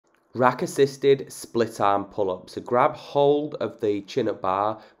Rack assisted split arm pull up. So grab hold of the chin up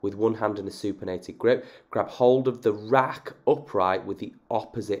bar with one hand in a supinated grip. Grab hold of the rack upright with the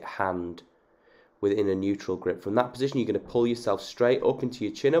opposite hand within a neutral grip. From that position, you're going to pull yourself straight up into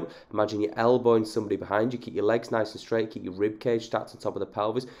your chin up. Imagine you're elbowing somebody behind you. Keep your legs nice and straight. Keep your rib cage stacked on top of the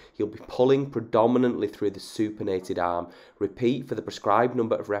pelvis. You'll be pulling predominantly through the supinated arm. Repeat for the prescribed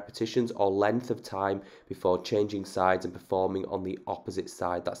number of repetitions or length of time before changing sides and performing on the opposite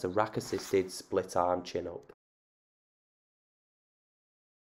side. That's a rack assisted split arm chin up.